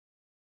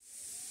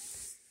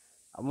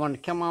wanted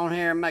to come on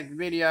here and make a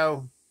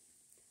video.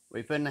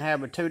 We finna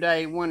have a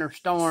 2-day winter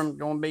storm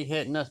gonna be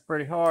hitting us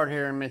pretty hard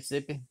here in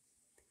Mississippi.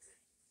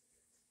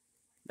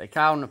 They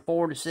calling it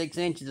 4 to 6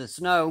 inches of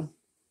snow,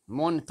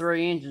 1 to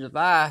 3 inches of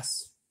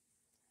ice.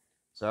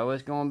 So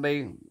it's gonna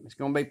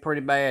be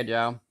pretty bad,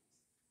 y'all.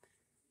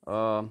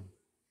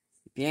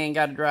 If you ain't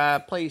got to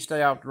drive, please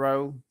stay off the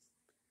road.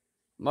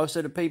 Most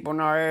of the people in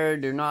our area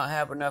do not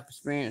have enough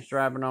experience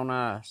driving on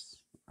ice.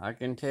 I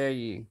can tell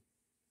you.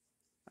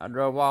 I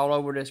drove all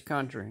over this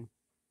country.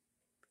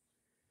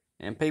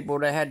 And people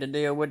that had to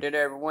deal with it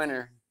every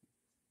winter,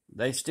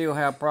 they still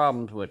have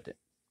problems with it.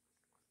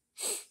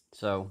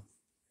 So,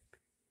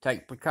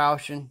 take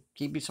precaution.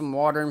 Keep you some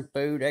water and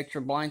food,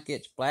 extra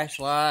blankets,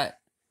 flashlight,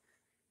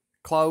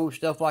 clothes,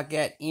 stuff like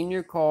that in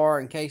your car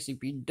in case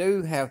if you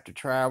do have to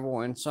travel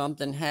and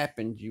something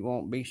happens, you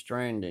won't be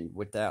stranded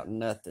without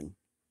nothing.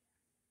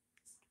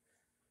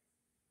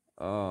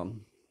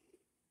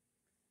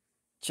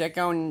 Check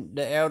on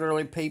the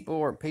elderly people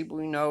or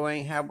people you know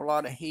ain't have a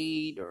lot of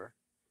heat or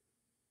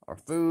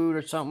food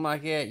or something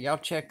like that. Y'all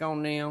check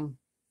on them,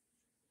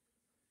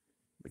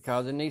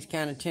 because in these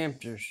kind of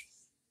temperatures,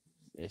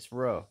 it's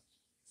rough.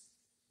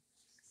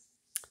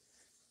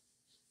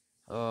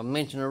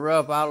 Mention of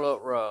rough, I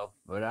look rough,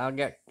 but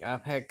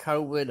I've had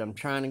COVID. I'm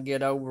trying to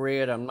get over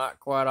it. I'm not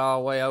quite all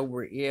the way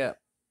over it yet.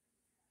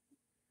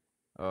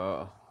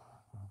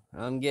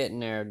 I'm getting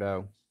there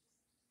though.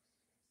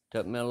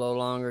 Took me a little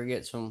longer to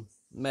get some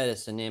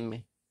medicine in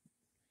me.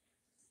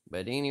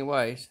 But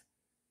anyways,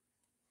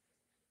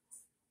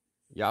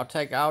 y'all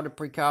take all the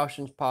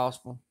precautions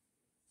possible.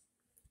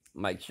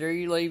 Make sure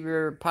you leave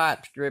your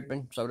pipes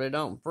dripping so they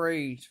don't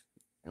freeze.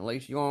 At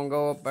least you want to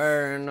go up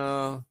there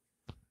and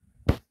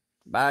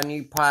buy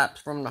new pipes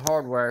from the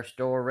hardware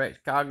store. Rex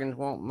Coggins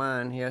won't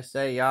mind. He'll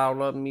say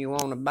all of them you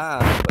want to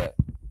buy, but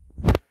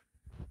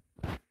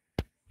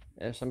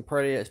there's some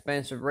pretty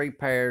expensive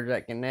repairs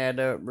that can add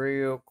up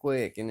real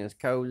quick, and as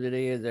cold as it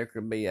is, there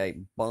could be a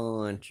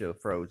bunch of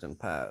frozen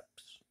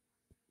pipes.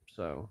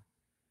 So,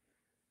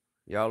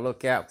 y'all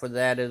look out for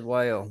that as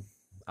well.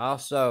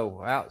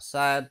 Also,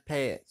 outside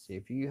pets.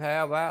 If you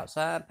have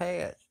outside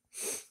pets,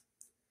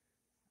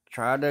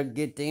 try to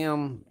get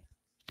them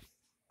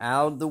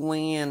out of the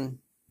wind,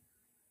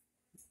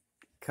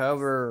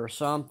 cover or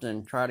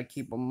something. Try to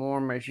keep them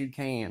warm as you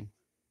can.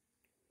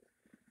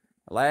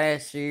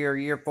 Last year,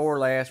 year before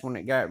last, when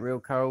it got real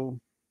cold,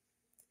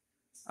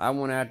 I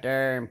went out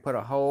there and put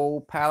a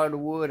whole pallet of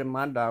wood in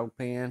my dog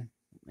pen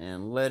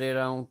and lit it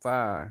on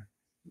fire.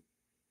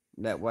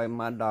 That way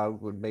my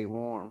dogs would be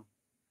warm.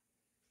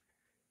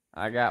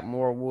 I got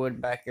more wood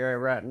back there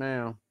right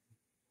now.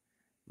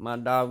 My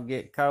dogs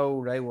get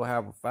cold, they will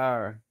have a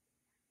fire.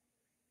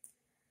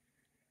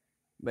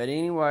 But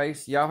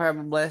anyways, y'all have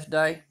a blessed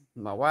day.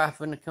 My wife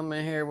finna come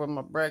in here with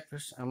my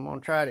breakfast. I'm gonna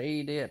try to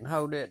eat it and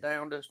hold it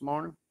down this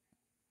morning.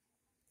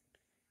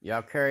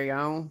 Y'all carry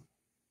on.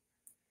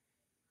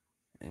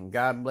 And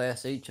God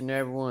bless each and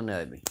every one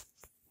of you.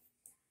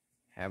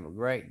 Have a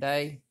great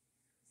day.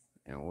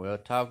 And we'll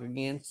talk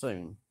again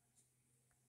soon.